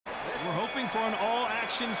for an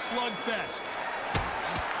all-action slugfest.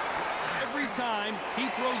 Every time he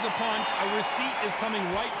throws a punch, a receipt is coming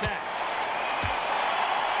right back.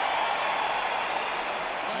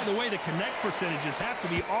 By the way, the connect percentages have to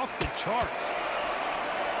be off the charts.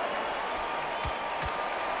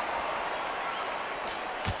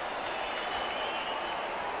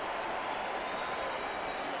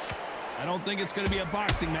 I don't think it's going to be a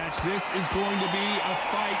boxing match. This is going to be a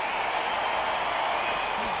fight.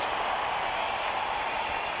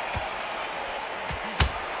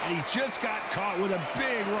 And he just got caught with a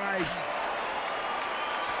big right.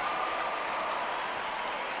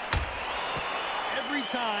 Every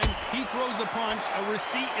time he throws a punch, a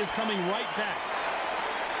receipt is coming right back.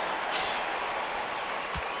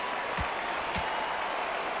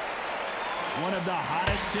 One of the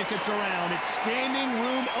hottest tickets around. It's standing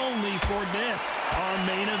room only for this, our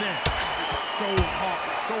main event. It's so hot,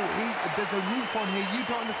 so heated. There's a roof on here. You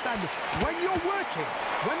don't understand it. When you're working,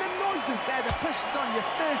 when the noise is there, the pressure's on, you're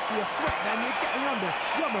thirsty, you're sweating, and you're getting under.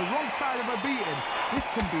 You're on the wrong side of a beating. This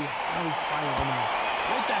can be hellfire on you.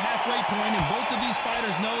 We're at the halfway point, and both of these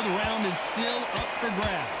fighters know the round is still up for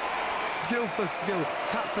grabs. Skill for skill,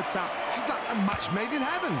 tap for tap. Just like a match made in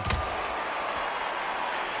heaven.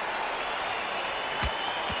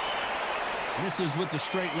 Misses with the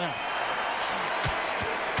straight left.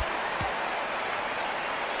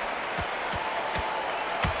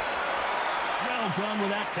 Well done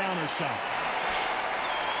with that counter shot.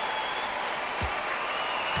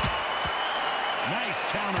 Nice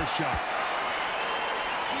counter shot.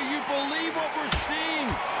 Do you believe what we're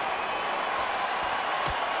seeing?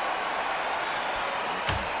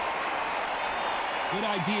 Good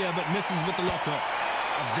idea, but misses with the left hook.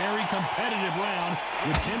 A very competitive round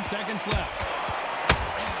with 10 seconds left.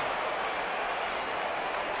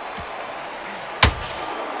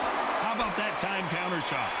 How about that time counter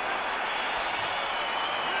shot?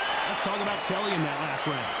 Let's talk about Kelly in that last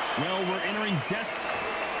round. Well, we're entering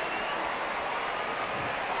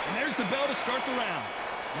and there's the bell to start the round.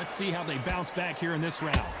 Let's see how they bounce back here in this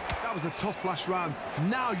round. That was a tough last round.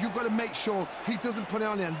 Now you've got to make sure he doesn't put it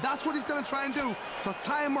on him. That's what he's going to try and do. So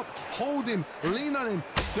tie him up, hold him, lean on him.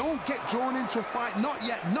 Don't get drawn into a fight. Not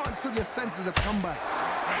yet. Not until your senses have come back.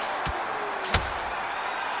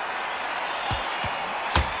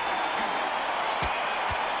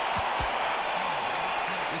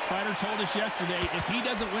 This fighter told us yesterday, if he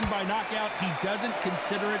doesn't win by knockout, he doesn't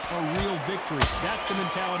consider it a real victory. That's the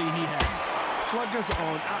mentality he has. Sluggers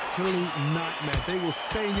are an absolute nightmare. They will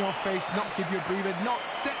stay in your face, not give you a breather, not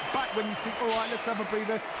step back when you think, all right, let's have a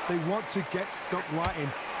breather. They want to get stuck right in.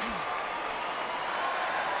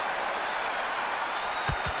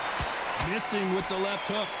 Missing with the left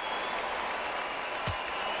hook.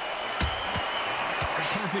 A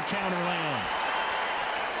perfect counter lands.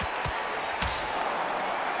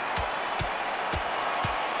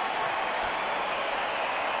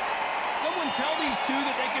 Tell these two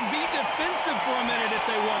that they can be defensive for a minute if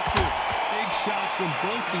they want to. Big shots from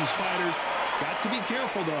both these fighters. Got to be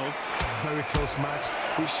careful, though. Very close match.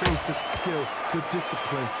 It shows the skill, the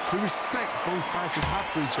discipline, the respect both fighters have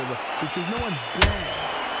for each other, because no one dare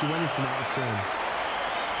do anything out of turn.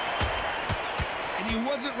 And he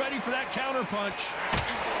wasn't ready for that counter punch.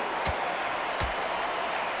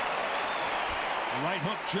 The right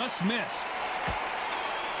hook just missed.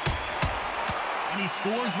 And he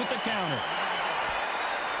scores with the counter.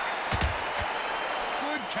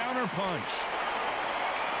 Good counter punch.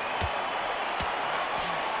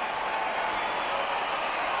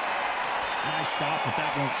 Nice stop, but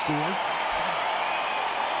that won't score.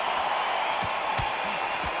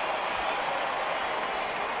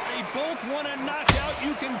 They both want a knockout,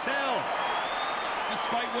 you can tell.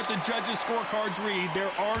 Despite what the judges' scorecards read,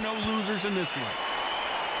 there are no losers in this one.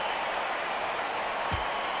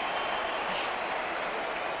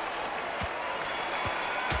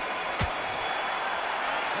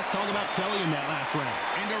 Talk about Kelly in that last round.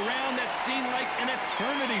 And a round that seemed like an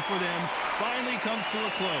eternity for them finally comes to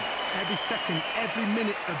a close. Every second, every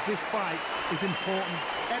minute of this fight is important.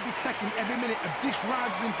 Every second, every minute of this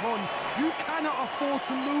round is important. You cannot afford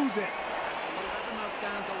to lose it. Have a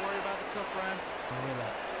knockdown, don't worry about the tough round. Don't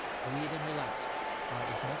relax. Breathe and relax.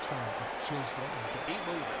 This next round is just what you do. Keep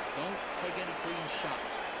moving. Don't take any clean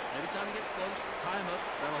shots. Every time he gets close, tie him up,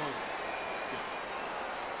 grab a hold of him. Good.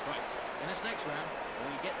 Right. In this next round,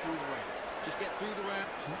 when you get through the round, just get through the round.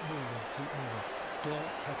 Keep moving, keep moving.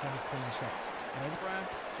 Don't take any clean shots. And every round,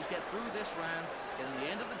 just get through this round, get on the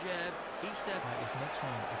end of the jab, keep stepping. This next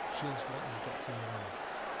round, I just want you to get through the round.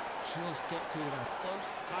 Just get through the round. It's close,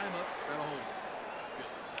 tie him up, grab a hold of him.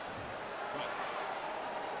 Good. Right.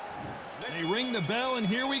 They They ring the bell, and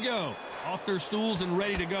here we go. Off their stools and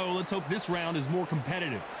ready to go. Let's hope this round is more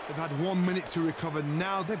competitive. They've had 1 minute to recover.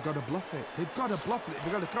 Now they've got to bluff it. They've got to bluff it.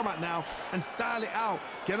 They've got to come out now and style it out.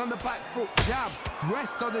 Get on the back foot, jab,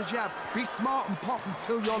 rest on the jab. Be smart and pop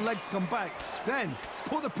until your legs come back. Then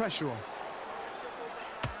put the pressure on.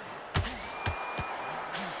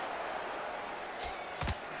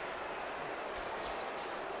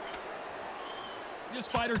 This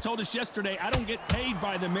fighter told us yesterday, I don't get paid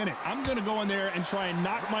by the minute. I'm going to go in there and try and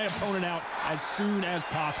knock my opponent out as soon as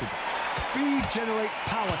possible. Speed generates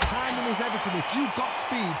power. Timing is everything. If you've got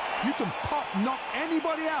speed, you can pop, knock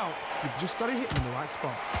anybody out. You've just got to hit them in the right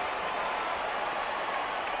spot.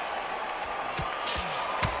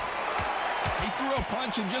 He threw a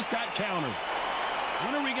punch and just got countered.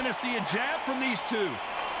 When are we going to see a jab from these two?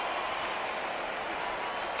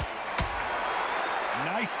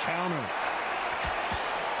 Nice counter.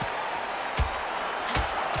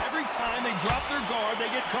 Every time they drop their guard, they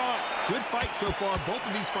get caught. Good fight so far. Both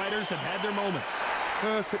of these fighters have had their moments.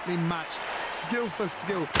 Perfectly matched. Skill for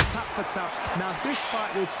skill, tap for tap. Now this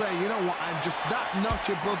fight will say, you know what, I'm just that notch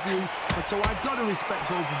above you, and so I've got to respect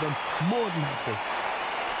both of them. More than happy.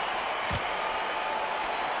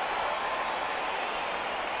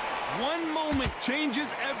 One moment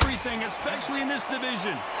changes everything, especially in this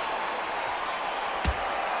division.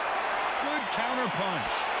 Good counter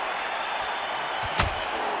punch.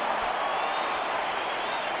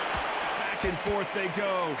 Back and forth they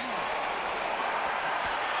go.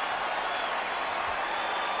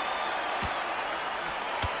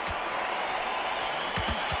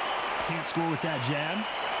 Can't score with that jab.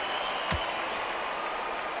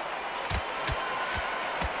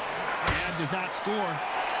 Jab does not score.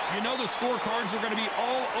 You know the scorecards are going to be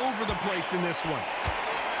all over the place in this one.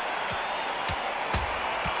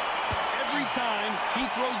 Every time he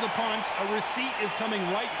throws a punch, a receipt is coming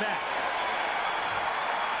right back.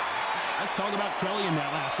 Let's talk about Crowley in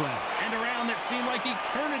that last round. And a round that seemed like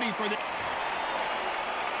eternity for the...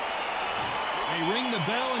 They ring the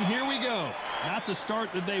bell, and here we go. Not the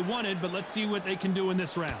start that they wanted, but let's see what they can do in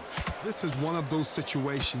this round. This is one of those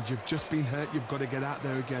situations. You've just been hurt. You've got to get out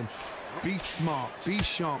there again. Be smart. Be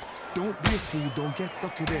sharp. Don't be a fool. Don't get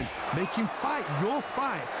suckered in. Make him fight your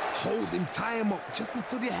fight. Hold him. Tie him up just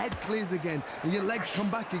until your head clears again and your legs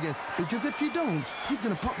come back again. Because if you don't, he's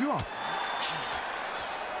going to pop you off.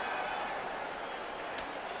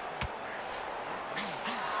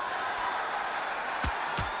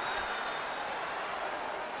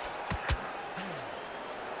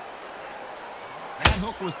 That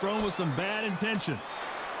hook was thrown with some bad intentions.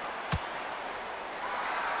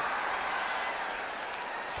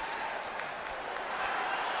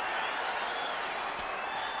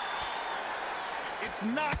 It's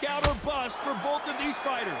knockout or bust for both of these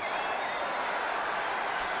fighters.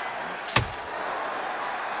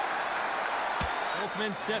 Both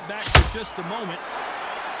men step back for just a moment.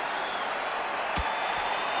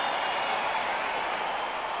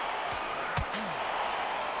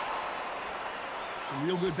 Some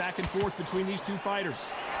real good back and forth between these two fighters.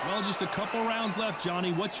 Well, just a couple rounds left,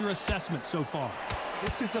 Johnny. What's your assessment so far?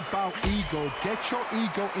 This is about ego. Get your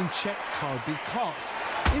ego in check, Todd, because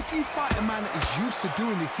if you fight a man that is used to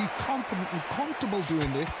doing this, he's confident and comfortable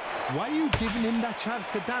doing this, why are you giving him that chance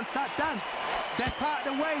to dance that dance? Step out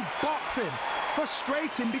of the way, box him,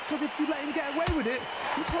 frustrate him, because if you let him get away with it,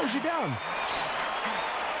 he'll close you down.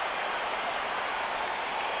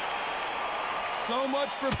 So much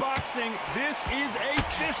for boxing. This is a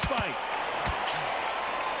fist fight.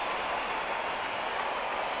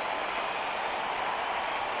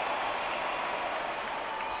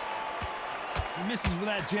 He misses with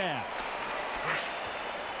that jab.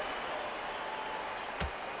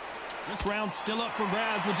 This round's still up for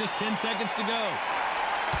grabs with just 10 seconds to go.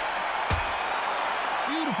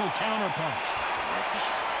 Beautiful counter punch.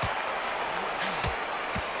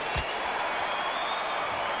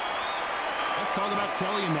 Let's talk about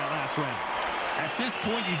Crowley in that last round. At this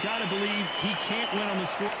point, you got to believe he can't win on the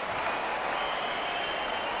score.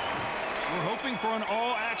 We're hoping for an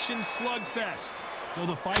all-action slugfest. So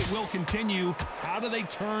the fight will continue. How do they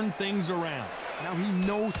turn things around? Now he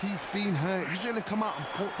knows he's been hurt. He's going to come out and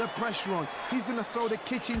put the pressure on. He's going to throw the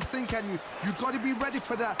kitchen sink at you. You've got to be ready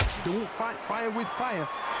for that. Don't fight fire with fire.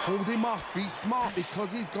 Hold him off. Be smart,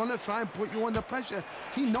 because he's going to try and put you under pressure.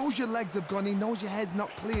 He knows your legs have gone. He knows your head's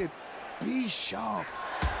not cleared. Be sharp.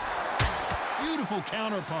 Beautiful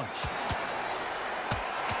counter punch.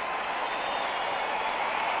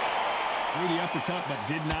 Threw the uppercut, but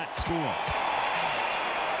did not score.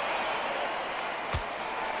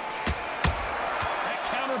 That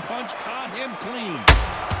counter punch caught him clean.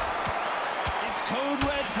 It's It's code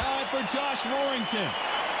red time for Josh Warrington.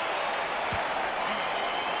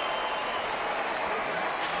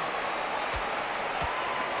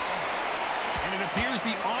 And it appears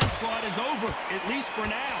the onslaught is over, at least for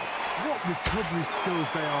now. What recovery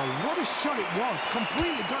skills they are. What a shot it was.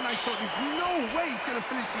 Completely gone. I thought there's no way he's going to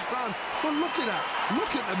finish this round. But look at that. Look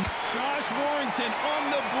at them. Josh Warrington on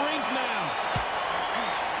the brink now.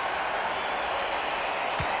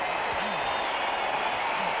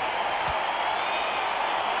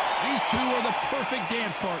 These two are the perfect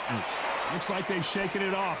dance partners. Looks like they've shaken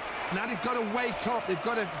it off. Now they've got to wake up. They've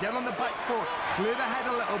got to get on the back foot, clear the head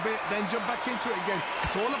a little bit, then jump back into it again.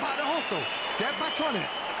 It's all about the hustle. Get back on it.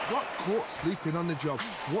 Got caught sleeping on the job.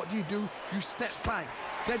 What do? You step back,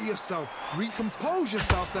 steady yourself, recompose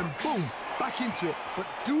yourself, then boom, back into it. But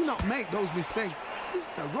do not make those mistakes. This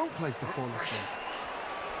is the wrong place to fall asleep.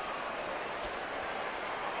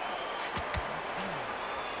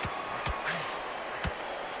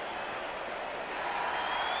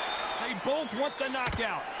 They both want the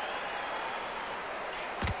knockout.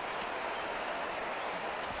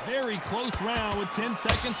 Very close round with 10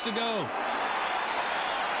 seconds to go.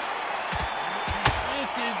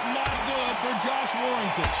 This is not good for Josh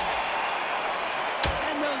Warrington.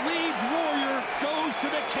 And the Leeds Warrior goes to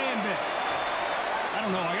the canvas. I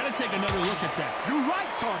don't know, I gotta take another look at that. You're right,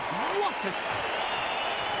 Todd. What a...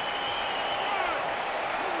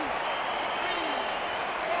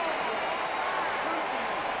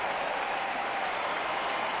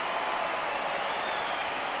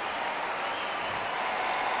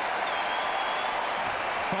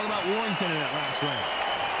 Talk about Warrington in that last round.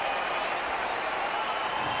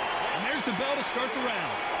 And there's the bell to start the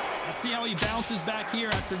round. Let's see how he bounces back here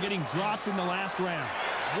after getting dropped in the last round.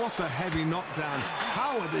 What a heavy knockdown.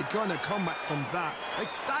 How are they going to come back from that? They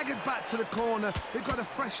staggered back to the corner. They've got to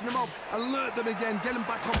freshen them up, alert them again, get them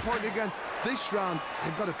back on point again. This round,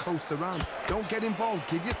 they've got to coast around. Don't get involved.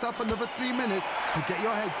 Give yourself another 3 minutes to get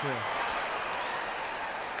your head clear.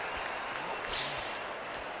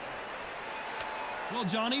 Well,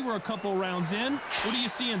 Johnny, we're a couple rounds in. What are you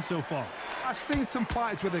seeing so far? I've seen some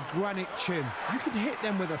fighters with a granite chin. You can hit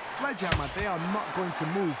them with a sledgehammer, they are not going to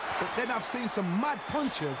move. But then I've seen some mad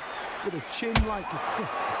punchers with a chin like a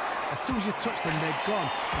crisp. As soon as you touch them, they're gone.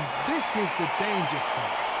 And this is the danger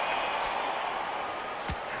spot.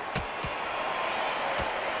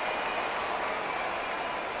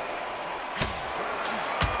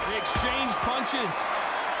 They exchange punches.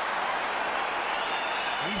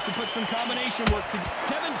 Needs to put some combination work to...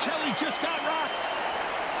 Kevin Kelly just got rocked.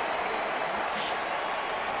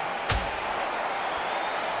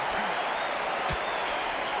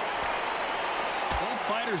 Both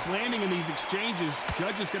fighters landing in these exchanges.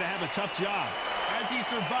 Judge is going to have a tough job. As he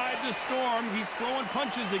survived the storm, he's throwing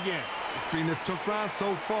punches again. It's been a tough round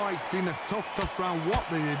so far. It's been a tough round. What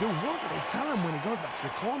do they do? What do they tell him when he goes back to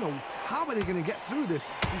the corner? How are they going to get through this?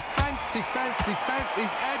 Defense, defense, defense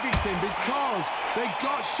is everything because they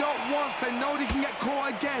got shot once. They know they can get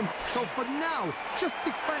caught again. So for now, just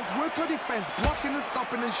defense. Work on defense. Blocking and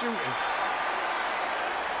stopping and shooting.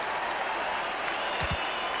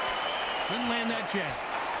 Couldn't land that jab.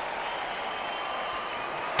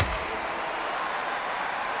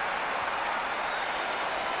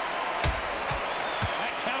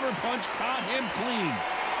 Punch caught him clean.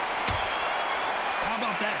 How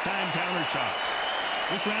about that time counter shot?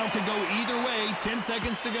 This round could go either way. 10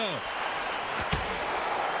 seconds to go.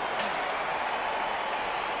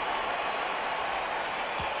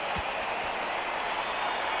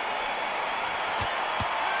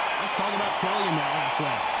 Let's talk about Kelly in that last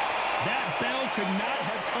round. That bell could not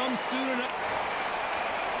have come soon enough.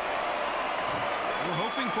 We're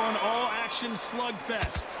hoping for an all-action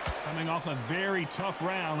slugfest. Coming off a very tough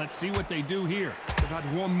round. Let's see what they do here. They've had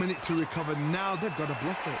 1 minute to recover. Now they've got to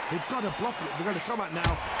bluff it. They've got to bluff it. They've got to come out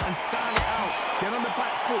now and style it out. Get on the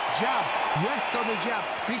back foot. Jab. Rest on the jab.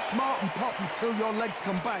 Be smart and pop until your legs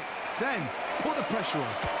come back. Then put the pressure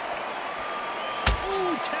on.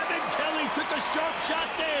 Ooh, Kevin Kelly took a sharp shot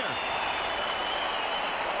there.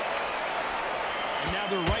 And now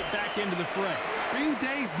they're right back into the fray. Bean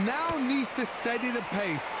Days now needs to steady the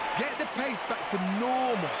pace. Get the pace back to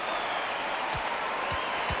normal.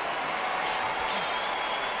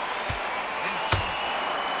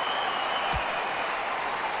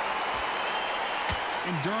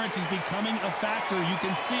 Endurance is becoming a factor. You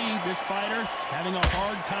can see this fighter having a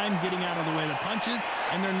hard time getting out of the way of the punches,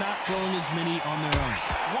 and they're not throwing as many on their own.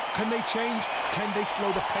 What can they change? Can they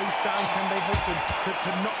slow the pace down? Can they hope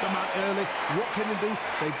to knock them out early? What can they do?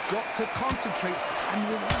 They've got to concentrate and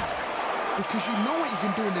relax. Because you know what you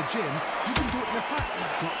can do in the gym, you can do it in the fight.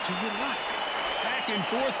 You've got to relax. Back and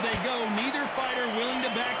forth they go. Neither fighter willing to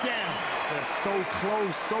back down. They're so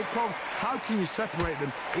close, so close. How can you separate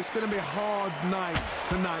them? It's going to be a hard night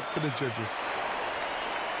tonight for the judges.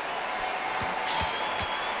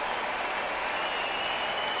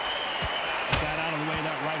 Got out of the way of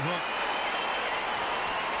that right hook.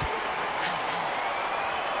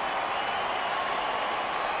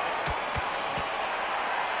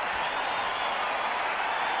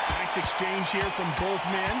 Nice exchange here from both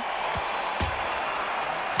men.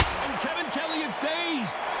 And Kevin Kelly is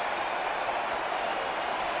dazed.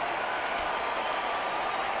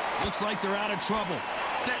 Looks like they're out of trouble.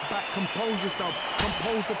 Step back, compose yourself,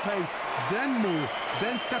 compose the pace, then move,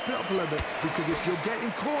 then step it up a little bit. Because if you're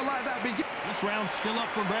getting caught like that, this round's still up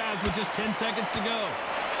for grabs with just 10 seconds to go.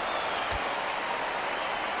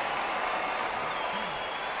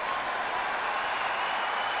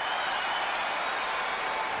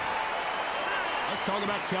 Let's talk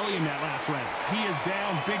about Kelly in that last round. He is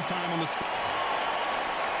down big time on the score.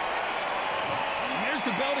 And there's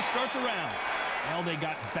the bell to start the round. Well, they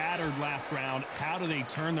got battered last round. How do they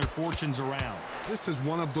turn their fortunes around? This is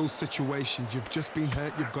one of those situations. You've just been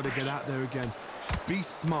hurt. You've got to get out there again. Be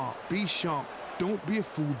smart. Be sharp. Don't be a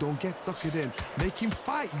fool. Don't get suckered in. Make him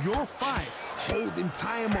fight your fight. Hold him.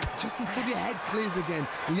 Tie him up just until your head clears again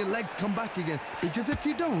and your legs come back again. Because if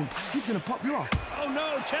you don't, he's going to pop you off. Oh,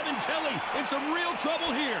 no. Kevin Kelly in some real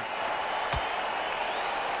trouble here.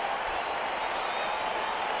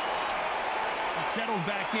 Settled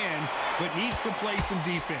back in, but needs to play some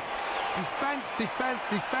defense. Defense, defense,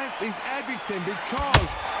 defense is everything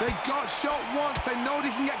because they got shot once. They know they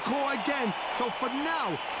can get caught again. So for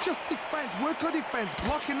now, just defense. Work on defense,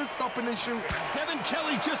 blocking and stopping and shooting. Kevin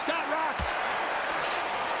Kelly just got rocked.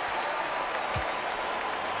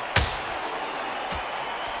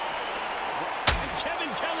 And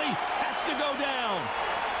Kevin Kelly has to go down.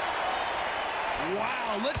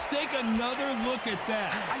 Wow, let's take another look at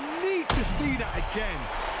that. I need to see that again.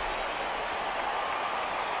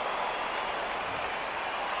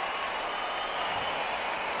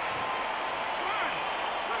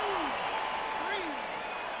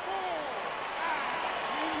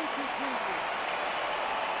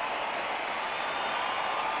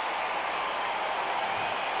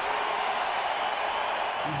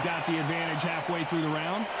 He's got the advantage halfway through the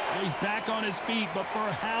round. He's back on his feet, but for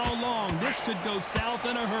how long? This could go south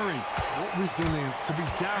in a hurry. What resilience to be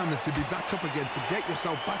down and to be back up again, to get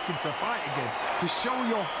yourself back into fight again, to show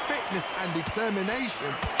your fitness and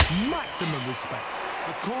determination. Maximum respect.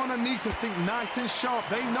 The corner needs to think nice and sharp.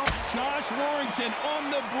 They know. Josh Warrington on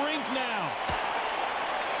the brink now.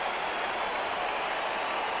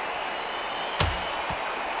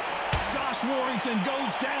 Josh Warrington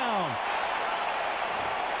goes down.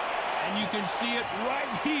 And you can see it right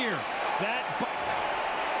here. That.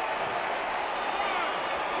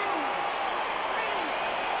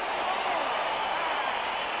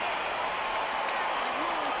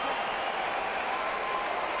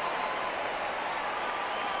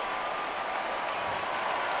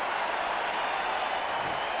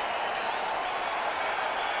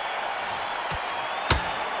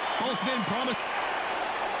 Both men promise.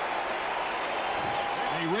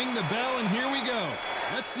 They ring the bell, and here we go.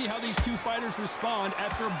 Let's see how these two fighters respond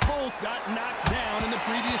after both got knocked down in the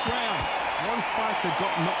previous round. One fighter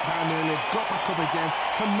got knocked down earlier, got back up again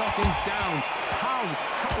to knock him down. How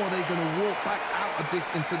are they going to walk back out of this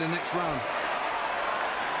into the next round?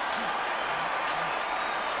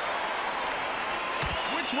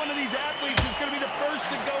 Which one of these athletes is going to be the first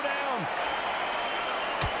to go down?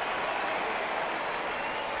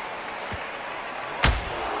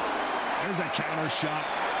 There's a counter shot.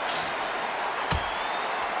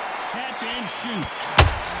 Catch and shoot.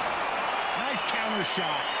 Nice counter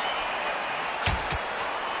shot.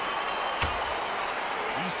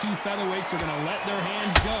 These two featherweights are going to let their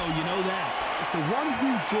hands go. You know that. It's the one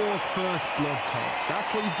who draws first blood, Tom. That's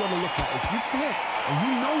what you've got to look at. If you hit and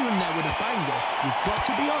you know you're in there with a banger, you've got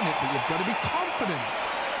to be on it, but you've got to be confident.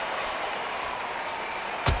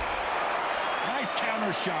 Nice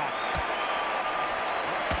counter shot.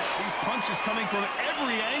 These punches coming from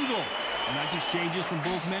every angle. Nice exchanges from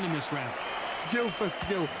both men in this round. Skill for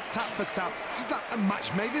skill, tap for tap, just like a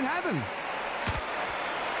match made in heaven.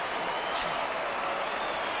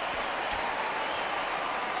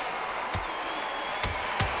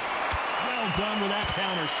 Well done with that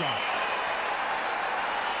counter shot.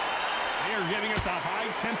 They are giving us a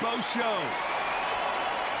high-tempo show.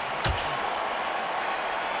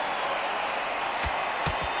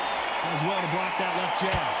 As well to block that left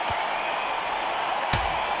jab.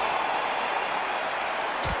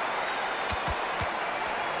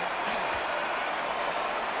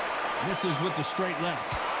 Misses with the straight left.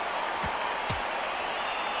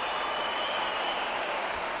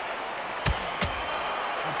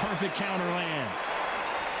 A perfect counter lands.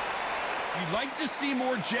 You'd like to see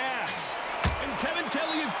more jabs. And Kevin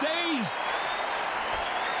Kelly is dazed.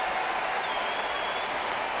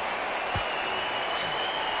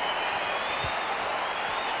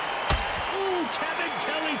 Ooh, Kevin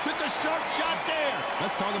Kelly took a sharp shot there.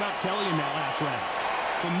 Let's talk about Kelly in that last round.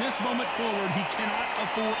 From this moment forward, he cannot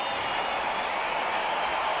afford...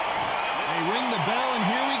 They ring the bell, and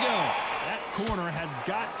here we go. That corner has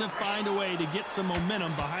got to find a way to get some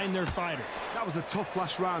momentum behind their fighter. That was a tough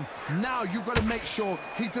last round. Now you've got to make sure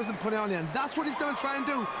he doesn't put it on you, and that's what he's going to try and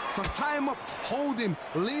do. So tie him up, hold him,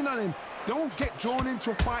 lean on him. Don't get drawn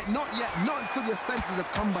into a fight. Not yet. Not until your senses have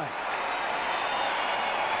come back.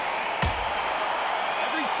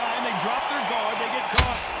 Every time they drop their guard, they get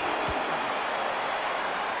caught.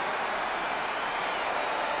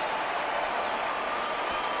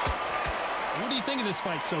 What do you think of this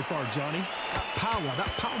fight so far, Johnny?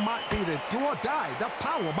 That power might be the do or die. That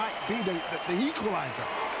power might be the equalizer.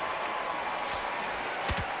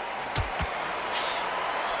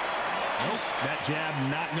 Nope, that jab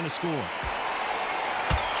not going to score.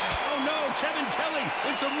 Oh no, Kevin Kelly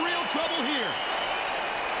in some real trouble here.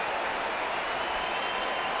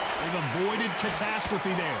 They've avoided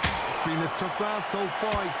catastrophe there. It's been a tough round so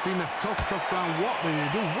far. It's been a tough round. What will they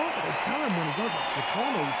do? What will they tell him when he goes back to the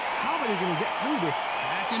corner? How are they going to get through this?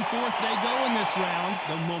 Back and forth they go in this round.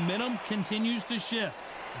 The momentum continues to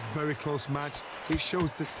shift. Very close match. It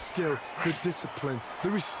shows the skill, the discipline,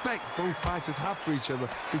 the respect both fighters have for each other,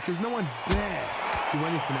 because no one dare do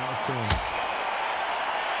anything out of turn.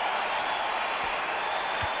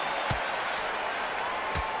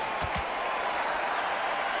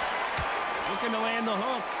 Looking to land the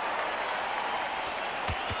hook.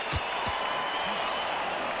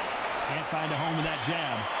 Can't find a home with that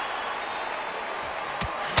jab.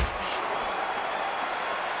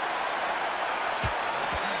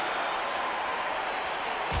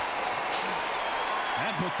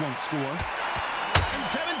 That hook won't score. And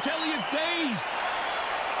Kevin Kelly is dazed.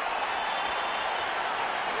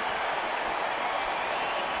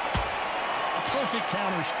 A perfect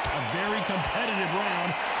counter. A very competitive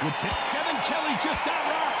round. Kevin Kelly just got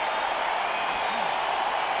rocked.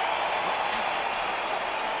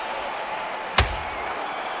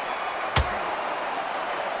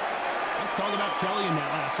 Let's talk about Kelly in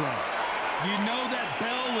that last round. You know that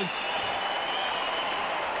bell was...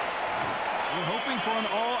 We're hoping for an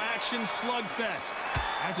all-action slugfest.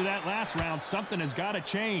 After that last round, something has got to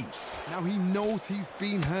change. Now he knows he's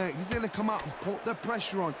been hurt. He's going to come out and put the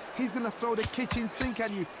pressure on. He's going to throw the kitchen sink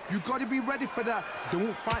at you. You've got to be ready for that.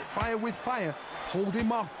 Don't fight fire with fire. Hold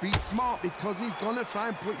him off. Be smart, because he's going to try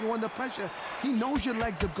and put you under pressure. He knows your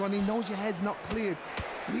legs have gone. He knows your head's not cleared.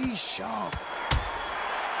 Be sharp.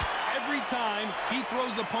 Every time he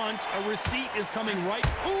throws a punch, a receipt is coming right.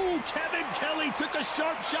 Ooh, Kevin Kelly took a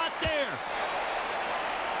sharp shot there.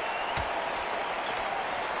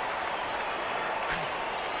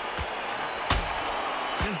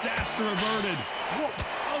 Disaster averted. What?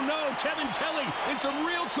 Oh no, Kevin Kelly in some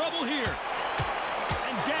real trouble here.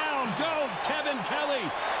 And down goes Kevin Kelly.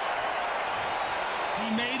 He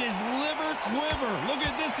made his liver quiver. Look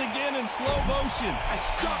at this again in slow motion. A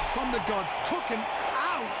shot from the gods took him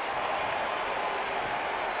out.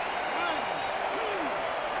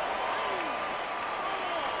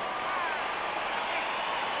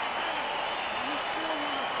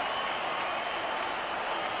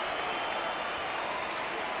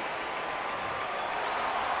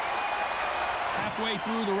 Halfway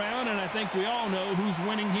through the round, and I think we all know who's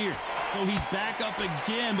winning here. So he's back up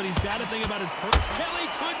again, but he's got to think about his Kelly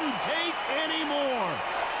couldn't take anymore.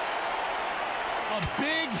 A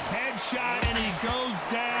big headshot, and he goes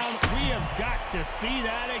down. We have got to see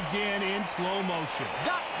that again in slow motion.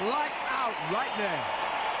 That's lights out right there.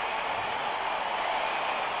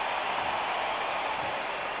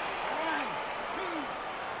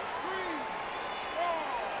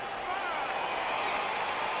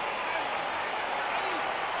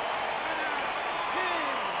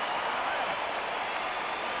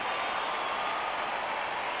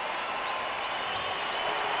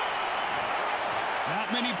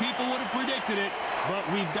 Not many people would have predicted it, but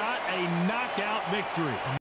we've got a knockout victory.